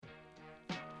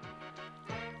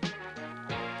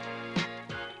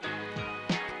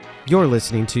You're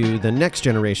listening to the Next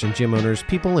Generation Gym Owners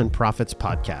People and Profits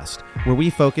podcast, where we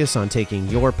focus on taking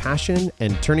your passion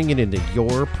and turning it into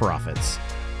your profits.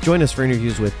 Join us for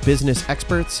interviews with business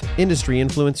experts, industry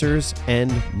influencers,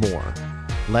 and more.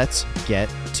 Let's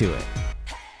get to it.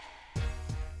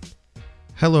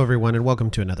 Hello, everyone, and welcome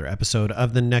to another episode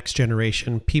of the Next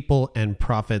Generation People and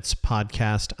Profits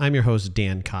podcast. I'm your host,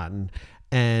 Dan Cotton,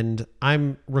 and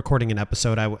I'm recording an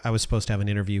episode. I was supposed to have an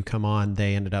interview come on.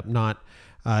 They ended up not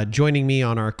joining me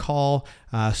on our call.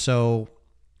 So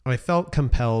I felt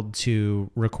compelled to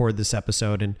record this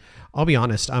episode, and I'll be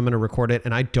honest, I'm going to record it,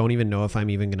 and I don't even know if I'm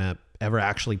even going to ever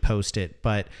actually post it,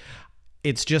 but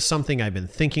it's just something I've been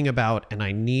thinking about and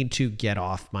I need to get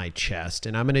off my chest.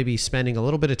 And I'm going to be spending a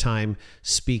little bit of time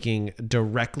speaking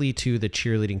directly to the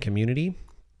cheerleading community.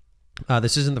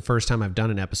 This isn't the first time I've done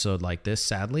an episode like this,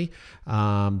 sadly,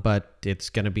 but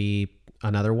it's going to be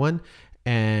another one.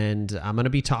 And I'm going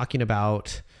to be talking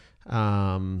about,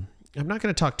 I'm not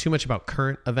going to talk too much about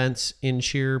current events in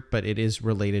cheer, but it is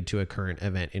related to a current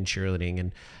event in cheerleading.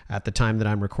 And at the time that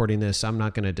I'm recording this, I'm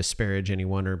not going to disparage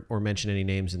anyone or mention any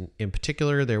names in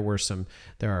particular. There are some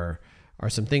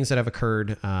things that have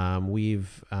occurred. A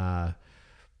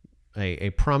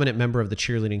prominent member of the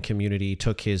cheerleading community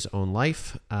took his own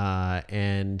life,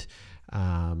 and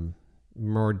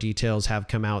more details have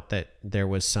come out that there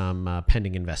was some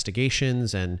pending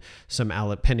investigations and some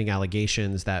pending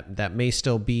allegations that may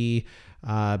still be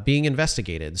being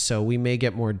investigated. So we may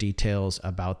get more details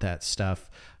about that stuff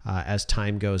as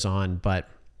time goes on. But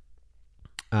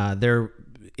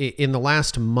in the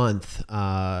last month,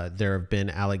 there have been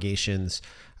allegations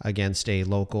against a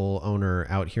local owner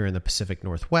out here in the Pacific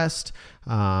Northwest,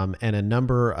 and a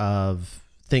number of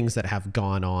things that have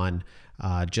gone on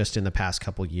just in the past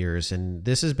couple years. And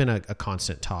this has been a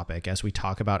constant topic as we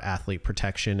talk about athlete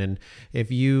protection. And if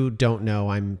you don't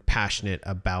know, I'm passionate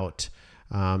about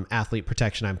athlete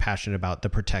protection. I'm passionate about the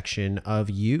protection of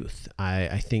youth.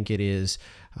 I think it's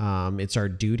our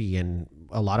duty, and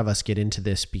a lot of us get into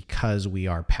this because we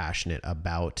are passionate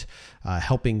about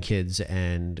helping kids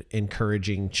and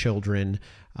encouraging children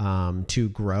to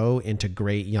grow into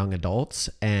great young adults.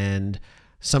 And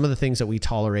some of the things that we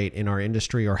tolerate in our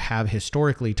industry or have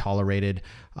historically tolerated,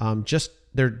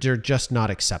 they're just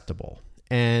not acceptable.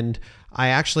 And I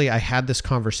had this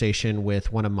conversation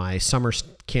with one of my summer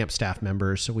camp staff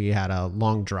members. So we had a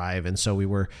long drive, and so we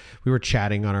were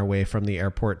chatting on our way from the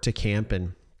airport to camp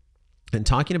and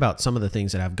talking about some of the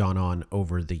things that have gone on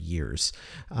over the years,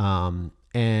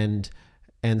 and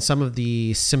some of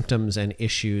the symptoms and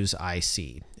issues I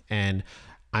see. And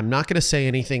I'm not going to say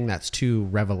anything that's too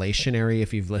revelationary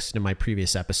if you've listened to my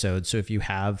previous episodes. So if you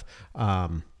have,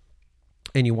 and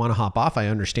you want to hop off, I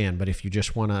understand. But if you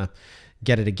just want to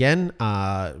get it again,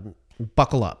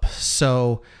 buckle up.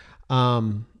 So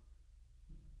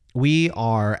we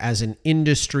are, as an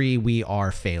industry, we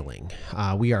are failing.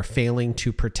 We are failing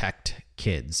to protect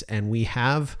kids, and we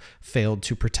have failed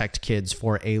to protect kids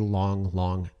for a long,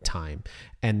 long time.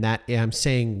 And that I'm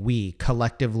saying we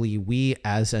collectively, we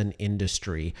as an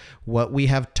industry, what we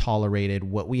have tolerated,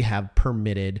 what we have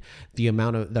permitted, the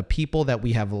amount of the people that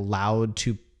we have allowed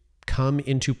to come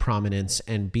into prominence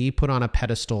and be put on a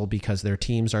pedestal because their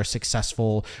teams are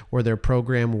successful or their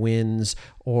program wins,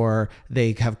 or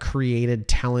they have created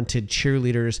talented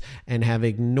cheerleaders and have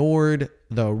ignored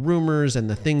the rumors and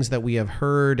the things that we have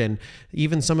heard, and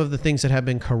even some of the things that have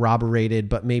been corroborated,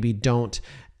 but maybe don't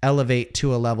elevate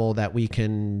to a level that we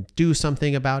can do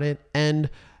something about it. And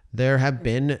there have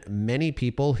been many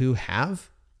people who have,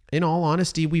 in all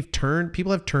honesty,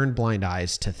 people have turned blind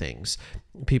eyes to things.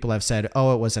 People have said,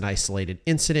 oh, it was an isolated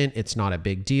incident, it's not a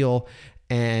big deal,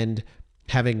 and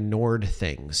have ignored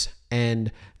things.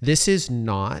 And this is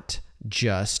not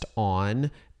just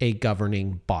on a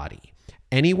governing body.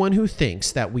 Anyone who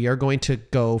thinks that we are going to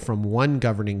go from one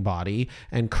governing body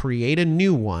and create a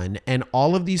new one and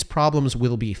all of these problems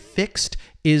will be fixed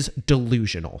is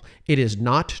delusional. It is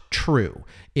not true.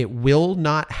 It will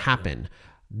not happen.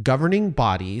 Governing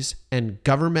bodies and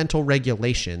governmental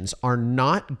regulations are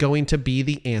not going to be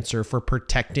the answer for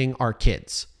protecting our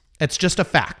kids. It's just a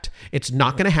fact. It's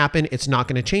not going to happen. It's not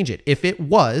going to change it. If it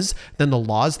was, then the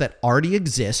laws that already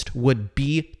exist would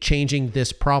be changing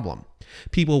this problem.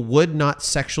 People would not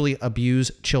sexually abuse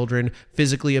children,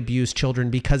 physically abuse children,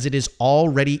 because it is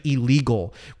already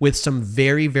illegal with some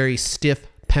very, very stiff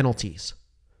penalties.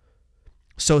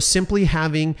 So simply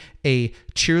having a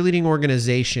cheerleading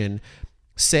organization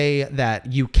say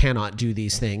that you cannot do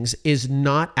these things is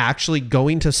not actually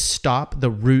going to stop the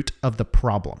root of the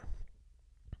problem.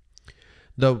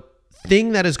 The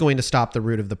thing that is going to stop the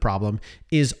root of the problem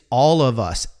is all of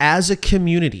us as a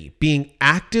community being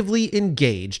actively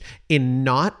engaged in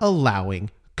not allowing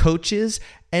coaches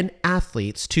and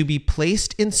athletes to be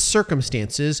placed in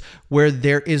circumstances where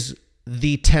there is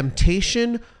the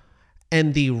temptation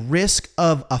and the risk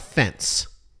of offense.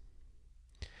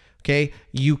 Okay,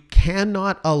 you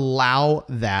cannot allow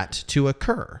that to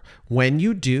occur. When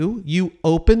you do, you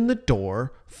open the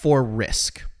door for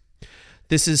risk.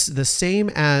 This is the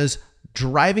same as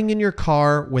driving in your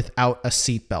car without a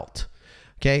seatbelt.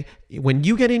 Okay, when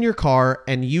you get in your car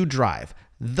and you drive,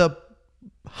 the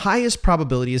highest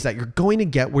probability is that you're going to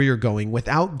get where you're going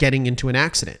without getting into an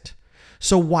accident.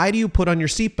 So why do you put on your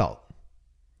seatbelt?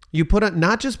 You put it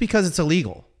not just because it's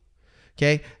illegal.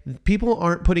 Okay. People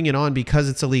aren't putting it on because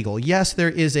it's illegal. Yes, there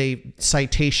is a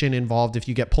citation involved if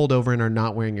you get pulled over and are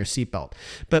not wearing your seatbelt,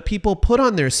 but people put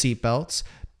on their seatbelts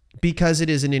because it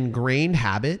is an ingrained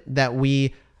habit that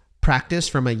we practice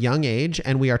from a young age,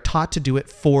 and we are taught to do it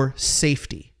for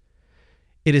safety.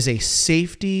 It is a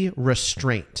safety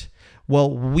restraint. Well,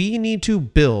 we need to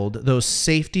build those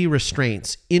safety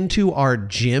restraints into our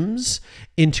gyms,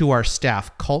 into our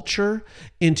staff culture,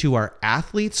 into our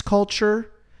athletes'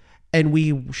 culture, and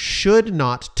we should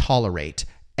not tolerate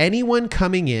anyone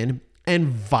coming in and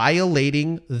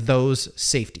violating those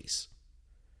safeties.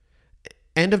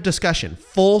 End of discussion.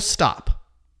 Full stop.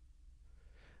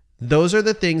 Those are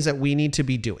the things that we need to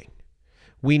be doing.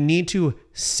 We need to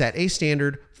set a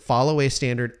standard, follow a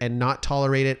standard, and not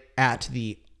tolerate it at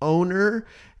the owner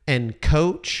and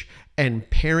coach and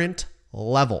parent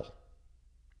level.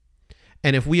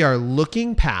 And if we are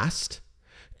looking past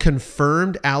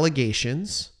confirmed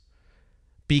allegations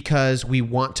because we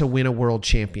want to win a world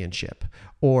championship,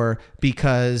 or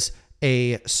because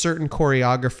a certain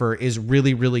choreographer is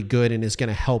really, really good and is going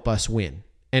to help us win,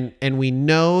 and we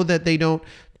know that they don't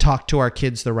talk to our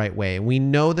kids the right way, and we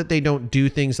know that they don't do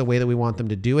things the way that we want them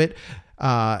to do it,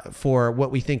 for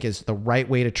what we think is the right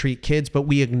way to treat kids, but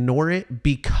we ignore it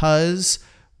because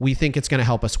we think it's going to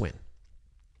help us win,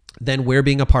 then we're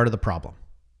being a part of the problem.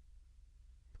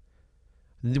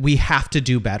 We have to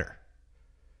do better.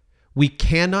 We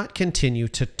cannot continue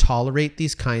to tolerate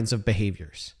these kinds of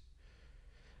behaviors.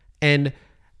 And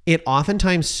it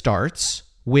oftentimes starts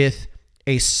with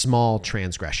a small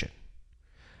transgression.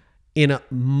 In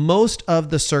most of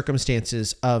the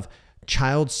circumstances of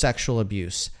child sexual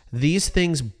abuse, these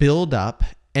things build up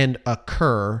and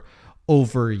occur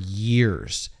over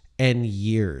years and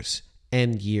years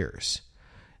and years.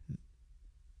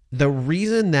 The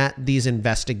reason that these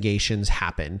investigations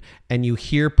happen and you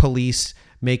hear police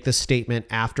make the statement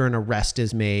after an arrest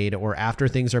is made or after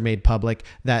things are made public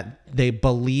that they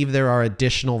believe there are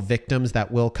additional victims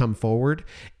that will come forward,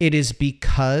 it is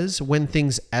because when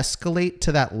things escalate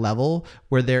to that level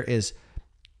where there is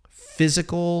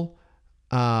physical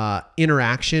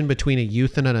interaction between a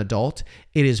youth and an adult,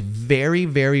 it is very,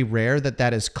 very rare that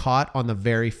that is caught on the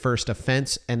very first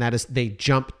offense, and that is they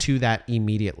jump to that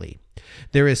immediately.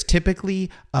 There is typically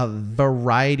a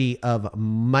variety of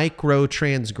micro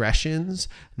transgressions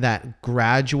that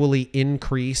gradually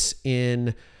increase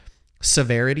in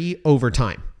severity over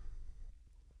time.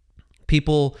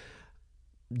 People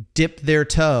dip their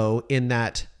toe in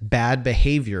that bad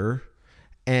behavior,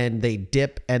 and they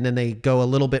dip, and then they go a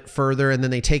little bit further, and then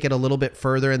they take it a little bit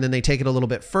further, and then they take it a little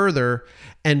bit further.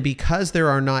 And because there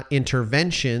are not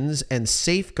interventions and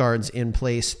safeguards in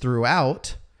place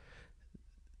throughout,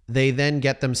 they then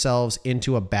get themselves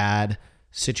into a bad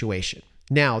situation.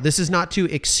 Now, this is not to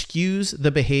excuse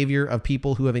the behavior of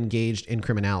people who have engaged in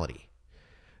criminality.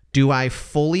 Do I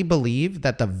fully believe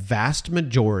that the vast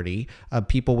majority of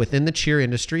people within the cheer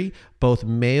industry, both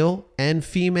male and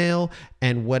female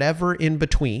and whatever in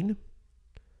between,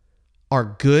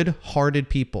 are good-hearted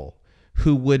people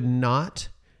who would not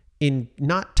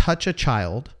touch a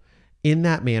child in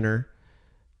that manner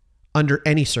under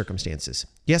any circumstances?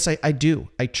 Yes, I do.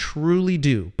 I truly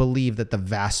do believe that the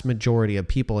vast majority of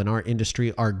people in our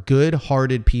industry are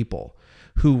good-hearted people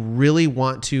who really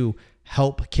want to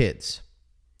help kids.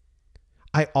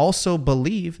 I also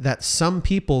believe that some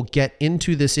people get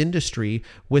into this industry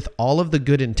with all of the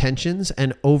good intentions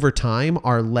and over time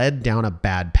are led down a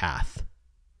bad path.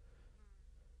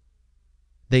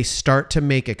 They start to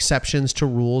make exceptions to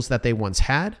rules that they once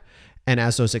had, and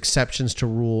as those exceptions to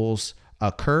rules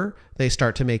occur, they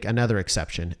start to make another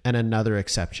exception and another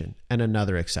exception and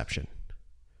another exception.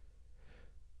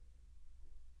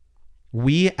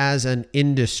 We as an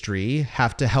industry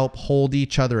have to help hold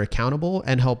each other accountable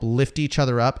and help lift each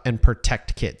other up and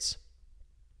protect kids.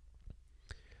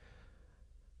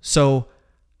 So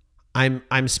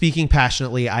I'm speaking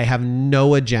passionately. I have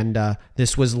no agenda.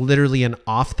 This was literally an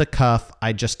off the cuff.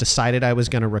 I just decided I was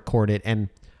going to record it. And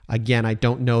again, I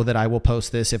don't know that I will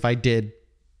post this. If I did,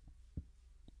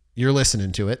 you're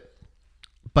listening to it.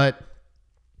 But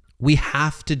we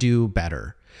have to do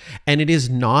better. And it is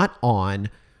not on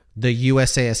the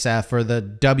USASF or the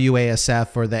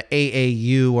WASF or the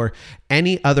AAU or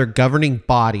any other governing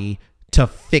body to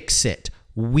fix it.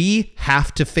 We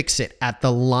have to fix it at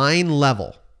the line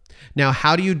level. Now,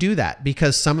 how do you do that?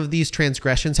 Because some of these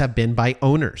transgressions have been by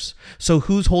owners. So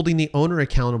who's holding the owner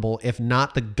accountable if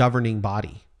not the governing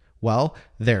body? Well,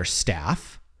 their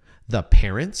staff, the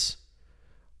parents.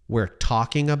 We're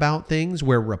talking about things.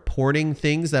 We're reporting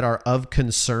things that are of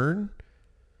concern.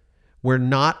 We're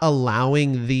not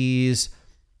allowing these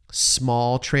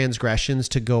small transgressions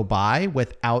to go by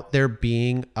without there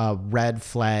being a red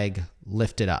flag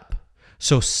lifted up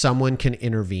so someone can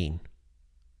intervene.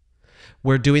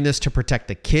 We're doing this to protect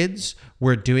the kids.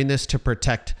 We're doing this to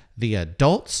protect the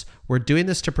adults. We're doing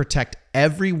this to protect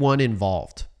everyone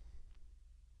involved.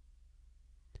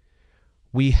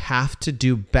 We have to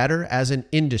do better as an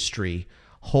industry,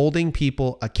 holding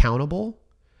people accountable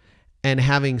and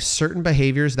having certain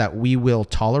behaviors that we will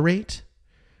tolerate,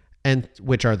 and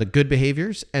which are the good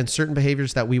behaviors, and certain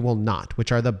behaviors that we will not,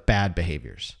 which are the bad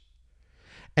behaviors.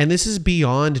 And this is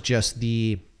beyond just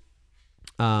the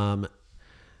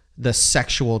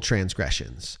sexual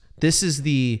transgressions. This is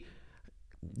the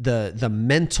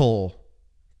mental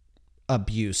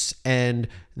abuse and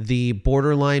the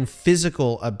borderline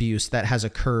physical abuse that has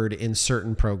occurred in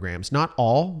certain programs. Not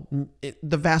all,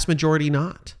 the vast majority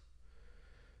not.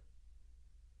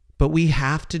 But we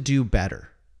have to do better.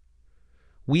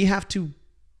 We have to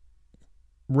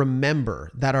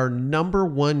remember that our number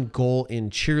one goal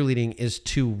in cheerleading is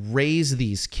to raise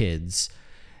these kids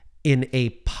in a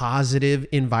positive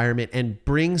environment and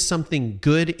bring something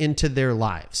good into their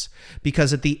lives.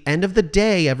 Because at the end of the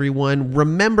day, everyone,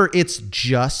 remember, it's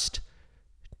just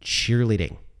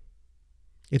cheerleading.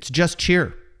 It's just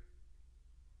cheer.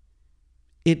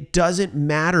 It doesn't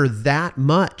matter that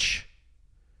much.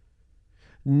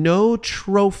 No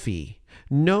trophy,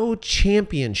 no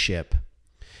championship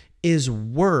is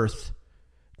worth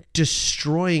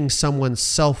destroying someone's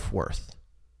self-worth.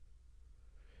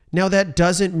 Now, that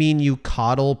doesn't mean you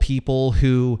coddle people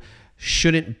who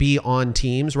shouldn't be on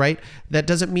teams, right? That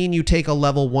doesn't mean you take a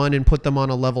level 1 and put them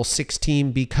on a level 6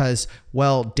 team because,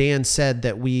 well, Dan said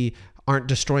that we aren't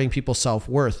destroying people's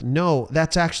self-worth. No,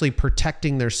 that's actually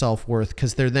protecting their self-worth,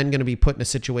 because they're then going to be put in a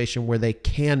situation where they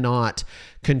cannot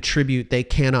contribute, they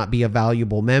cannot be a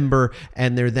valuable member,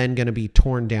 and they're then going to be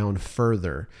torn down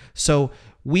further. So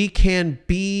we can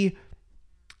be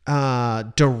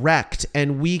direct,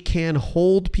 and we can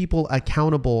hold people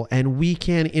accountable, and we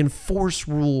can enforce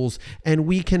rules, and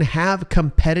we can have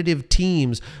competitive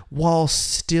teams while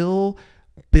still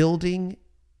building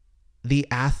the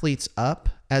athletes up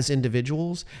as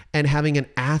individuals and having an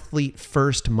athlete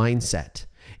first mindset.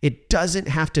 It doesn't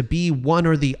have to be one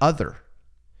or the other.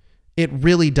 It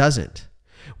really doesn't.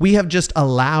 We have just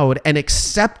allowed and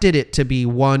accepted it to be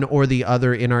one or the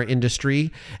other in our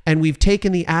industry. And we've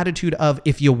taken the attitude of,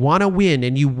 if you want to win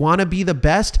and you want to be the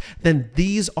best, then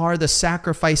these are the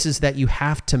sacrifices that you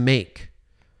have to make.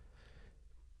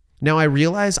 Now, I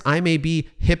realize I may be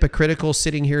hypocritical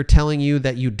sitting here telling you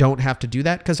that you don't have to do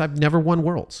that, because I've never won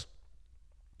Worlds.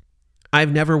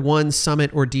 I've never won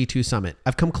Summit or D2 Summit.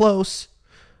 I've come close,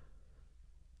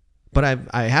 but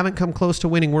I haven't come close to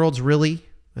winning Worlds, really.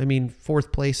 I mean,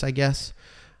 4th place, I guess.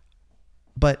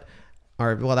 But,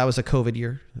 that was a COVID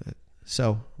year.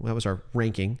 So that was our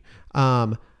ranking.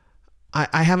 I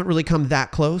haven't really come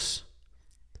that close,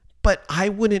 but I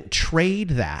wouldn't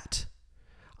trade that.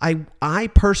 I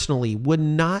personally would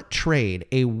not trade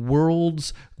a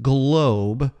Worlds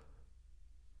globe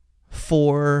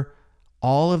for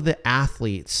all of the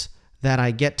athletes that I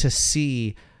get to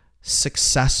see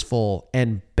successful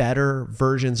and better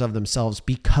versions of themselves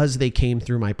because they came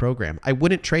through my program. I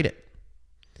wouldn't trade it.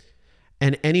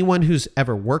 And anyone who's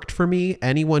ever worked for me,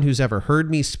 anyone who's ever heard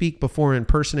me speak before in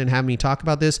person and have me talk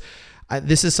about this,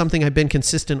 this is something I've been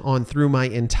consistent on through my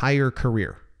entire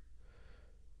career.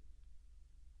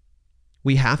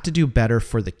 We have to do better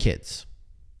for the kids.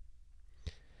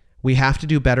 We have to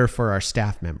do better for our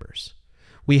staff members.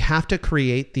 We have to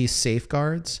create these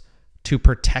safeguards to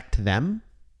protect them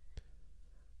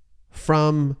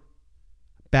from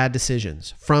bad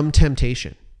decisions, from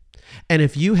temptation. And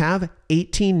if you have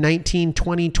 18, 19,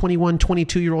 20, 21,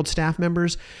 22-year-old staff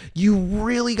members, you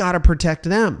really got to protect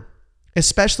them,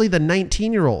 especially the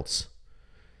 19-year-olds,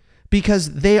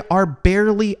 because they are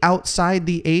barely outside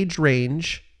the age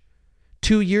range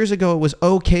 2 years ago, it was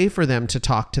okay for them to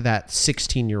talk to that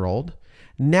 16-year-old.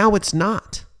 Now it's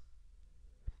not.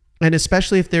 And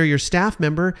especially if they're your staff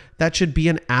member, that should be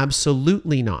an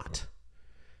absolutely not.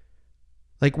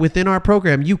 Like within our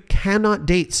program, you cannot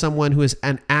date someone who is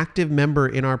an active member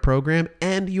in our program,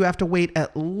 and you have to wait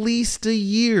at least a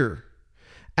year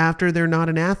after they're not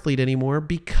an athlete anymore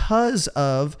because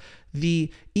of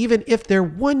even if they're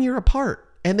 1 year apart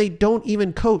and they don't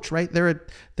even coach, right? They're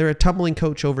a tumbling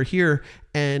coach over here,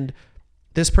 and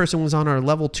this person was on our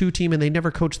level 2 team and they never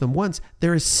coached them once.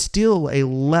 There is still a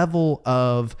level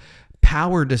of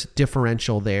power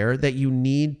differential there that you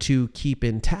need to keep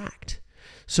intact.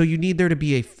 So you need there to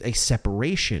be a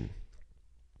separation.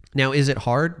 Now, is it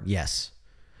hard? Yes.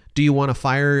 Do you want to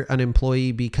fire an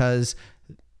employee because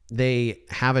they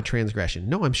have a transgression?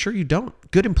 No, I'm sure you don't.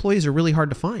 Good employees are really hard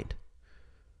to find.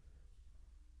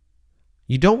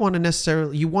 You don't want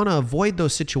to you want to avoid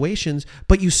those situations,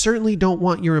 but you certainly don't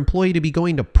want your employee to be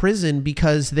going to prison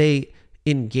because they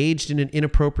engaged in an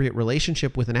inappropriate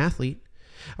relationship with an athlete.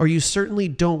 Or you certainly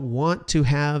don't want to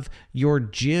have your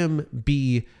gym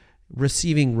be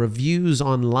receiving reviews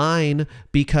online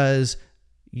because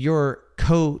your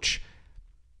coach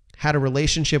had a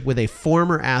relationship with a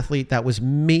former athlete that was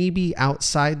maybe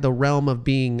outside the realm of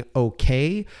being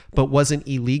okay, but wasn't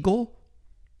illegal.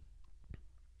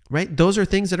 Right? Those are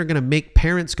things that are going to make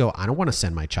parents go, I don't want to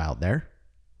send my child there.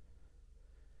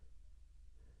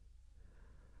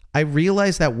 I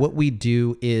realize that what we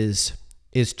do is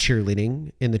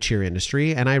cheerleading in the cheer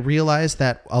industry. And I realize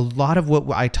that a lot of what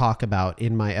I talk about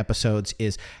in my episodes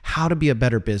is how to be a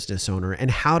better business owner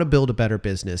and how to build a better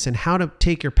business and how to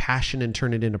take your passion and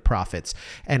turn it into profits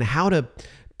and how to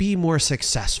be more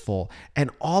successful and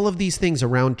all of these things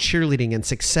around cheerleading and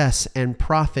success and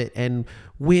profit and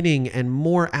winning and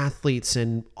more athletes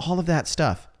and all of that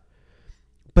stuff.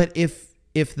 But if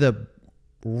the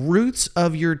roots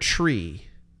of your tree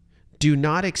do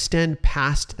not extend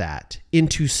past that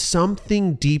into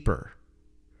something deeper,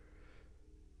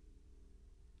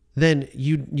 then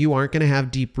you aren't going to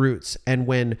have deep roots. And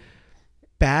when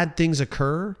bad things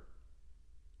occur,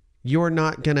 you're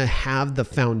not going to have the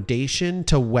foundation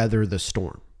to weather the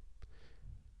storm.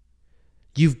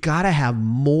 You've got to have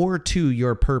more to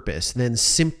your purpose than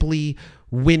simply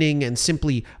winning and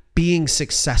simply being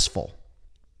successful.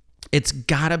 It's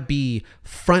got to be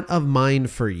front of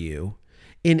mind for you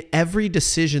in every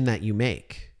decision that you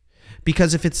make.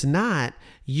 Because if it's not,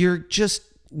 you're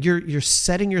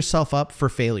setting yourself up for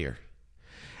failure.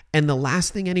 And the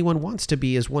last thing anyone wants to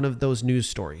be is one of those news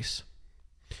stories.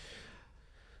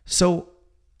 So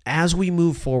as we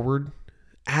move forward,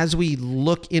 as we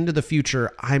look into the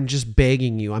future, I'm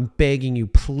begging you,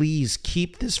 please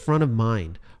keep this front of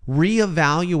mind.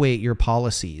 Reevaluate your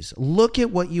policies. Look at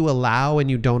what you allow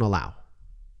and you don't allow.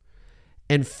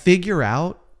 And figure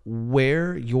out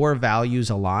where your values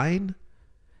align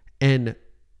and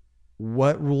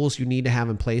what rules you need to have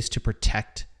in place to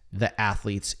protect the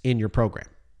athletes in your program.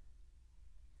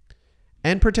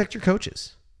 And protect your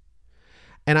coaches.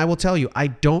 And I will tell you, I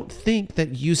don't think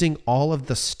that using all of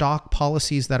the stock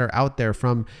policies that are out there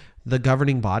from the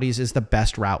governing bodies is the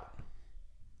best route.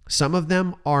 Some of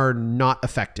them are not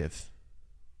effective.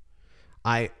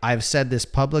 I've said this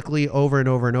publicly over and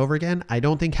over and over again. I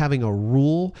don't think having a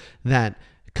rule that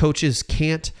coaches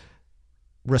can't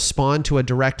respond to a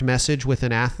direct message with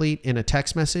an athlete in a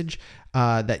text message,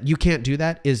 that you can't do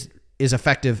that is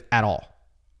effective at all.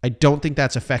 I don't think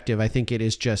that's effective. I think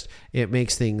it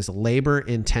makes things labor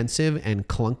intensive and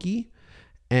clunky,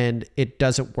 and it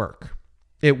doesn't work.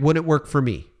 It wouldn't work for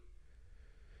me.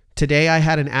 Today, I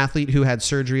had an athlete who had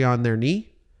surgery on their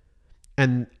knee,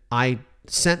 and I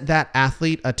sent that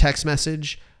athlete a text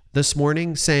message this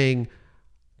morning saying,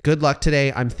 "Good luck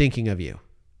today. I'm thinking of you."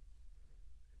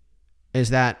 Is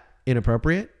that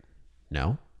inappropriate?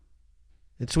 No.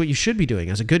 It's what you should be doing.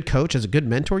 As a good coach, as a good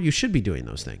mentor, you should be doing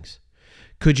those things.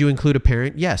 Could you include a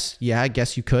parent? Yes. Yeah, I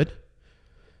guess you could.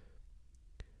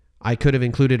 I could have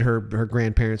included her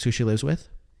grandparents who she lives with.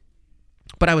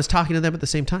 But I was talking to them at the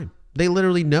same time. They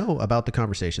literally know about the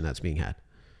conversation that's being had.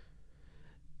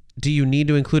 Do you need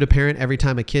to include a parent every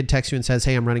time a kid texts you and says,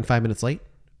 "Hey, I'm running 5 minutes late"?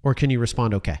 Or can you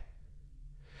respond okay?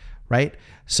 Right?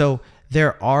 So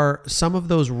there are some of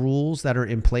those rules that are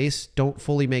in place don't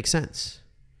fully make sense.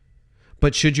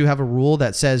 But should you have a rule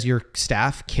that says your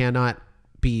staff cannot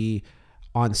be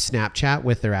on Snapchat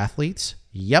with their athletes?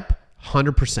 Yep,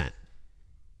 100%.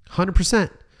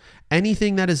 100%.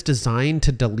 Anything that is designed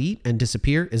to delete and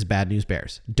disappear is bad news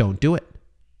bears. Don't do it.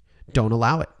 Don't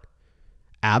allow it.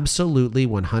 Absolutely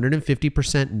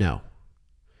 150% no.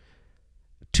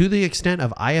 To the extent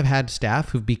of I have had staff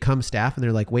who've become staff and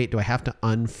they're like, wait, do I have to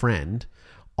unfriend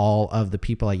all of the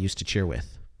people I used to cheer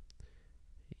with?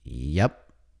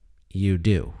 Yep, you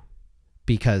do.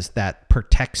 Because that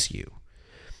protects you.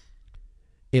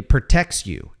 It protects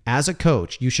you. As a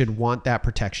coach, you should want that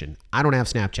protection. I don't have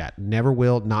Snapchat. Never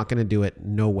will. Not going to do it.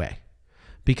 No way.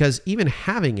 Because even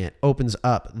having it opens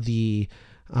up the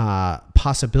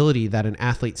possibility that an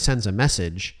athlete sends a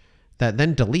message that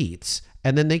then deletes,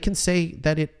 and then they can say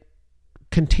that it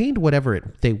contained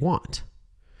whatever they want.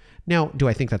 Now, do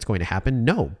I think that's going to happen?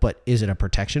 No. But is it a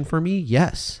protection for me?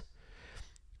 Yes.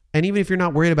 And even if you're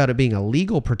not worried about it being a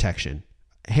legal protection,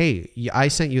 hey, I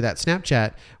sent you that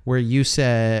Snapchat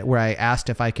where I asked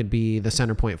if I could be the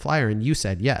center point flyer and you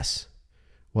said yes.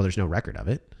 Well, there's no record of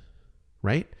it,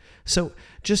 right? So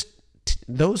just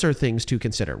those are things to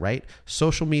consider, right?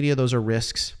 Social media, those are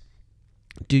risks.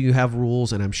 Do you have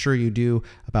rules? And I'm sure you do,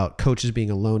 about coaches being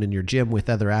alone in your gym with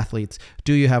other athletes.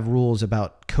 Do you have rules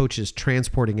about coaches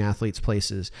transporting athletes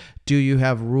places? Do you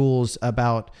have rules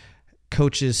about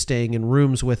coaches staying in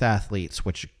rooms with athletes,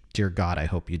 which, dear God, I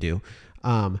hope you do.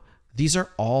 These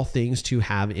are all things to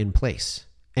have in place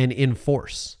and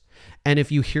enforce. And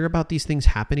if you hear about these things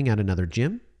happening at another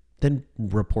gym, then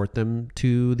report them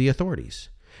to the authorities.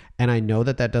 And I know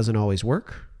that that doesn't always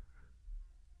work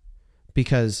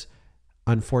because,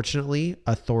 unfortunately,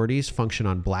 authorities function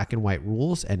on black and white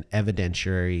rules and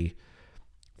evidentiary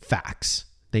facts.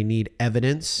 They need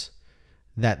evidence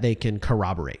that they can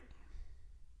corroborate.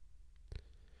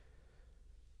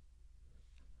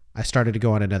 I started to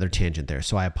go on another tangent there,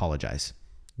 so I apologize.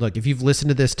 Look, if you've listened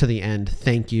to this to the end,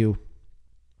 thank you.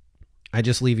 I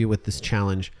just leave you with this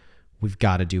challenge. We've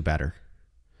got to do better.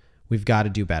 We've got to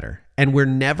do better. And we're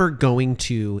never going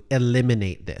to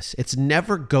eliminate this. It's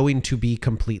never going to be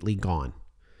completely gone.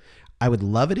 I would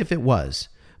love it if it was,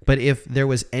 but if there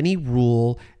was any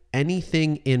rule,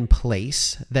 anything in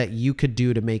place that you could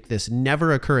do to make this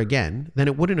never occur again, then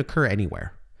it wouldn't occur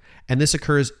anywhere. And this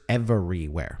occurs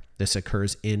everywhere. This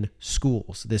occurs in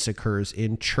schools. This occurs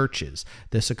in churches.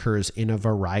 This occurs in a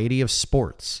variety of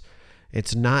sports.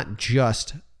 It's not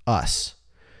just us.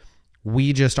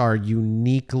 We just are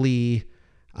uniquely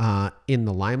in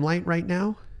the limelight right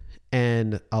now.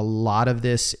 And a lot of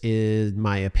this, in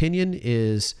my opinion,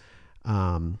 is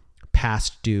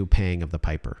past due paying of the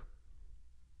piper.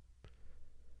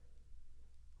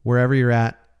 Wherever you're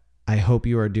at, I hope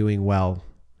you are doing well.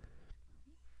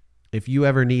 If you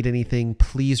ever need anything,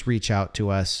 please reach out to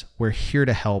us. We're here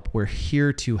to help. We're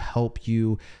here to help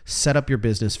you set up your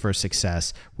business for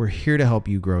success. We're here to help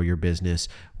you grow your business.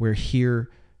 We're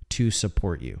here to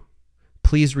support you.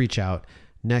 Please reach out.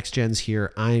 NextGen's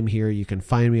here. I'm here. You can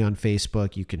find me on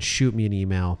Facebook. You can shoot me an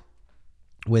email.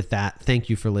 With that, thank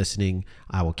you for listening.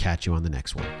 I will catch you on the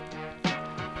next one.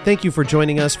 Thank you for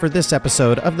joining us for this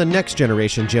episode of the Next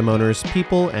Generation Gym Owners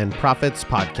People and Profits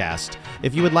podcast.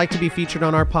 If you would like to be featured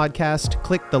on our podcast,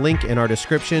 click the link in our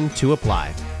description to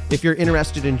apply. If you're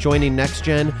interested in joining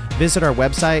NextGen, visit our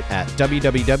website at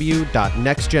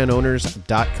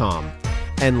www.nextgenowners.com.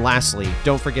 And lastly,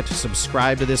 don't forget to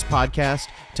subscribe to this podcast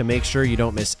to make sure you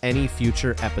don't miss any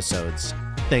future episodes.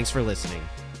 Thanks for listening.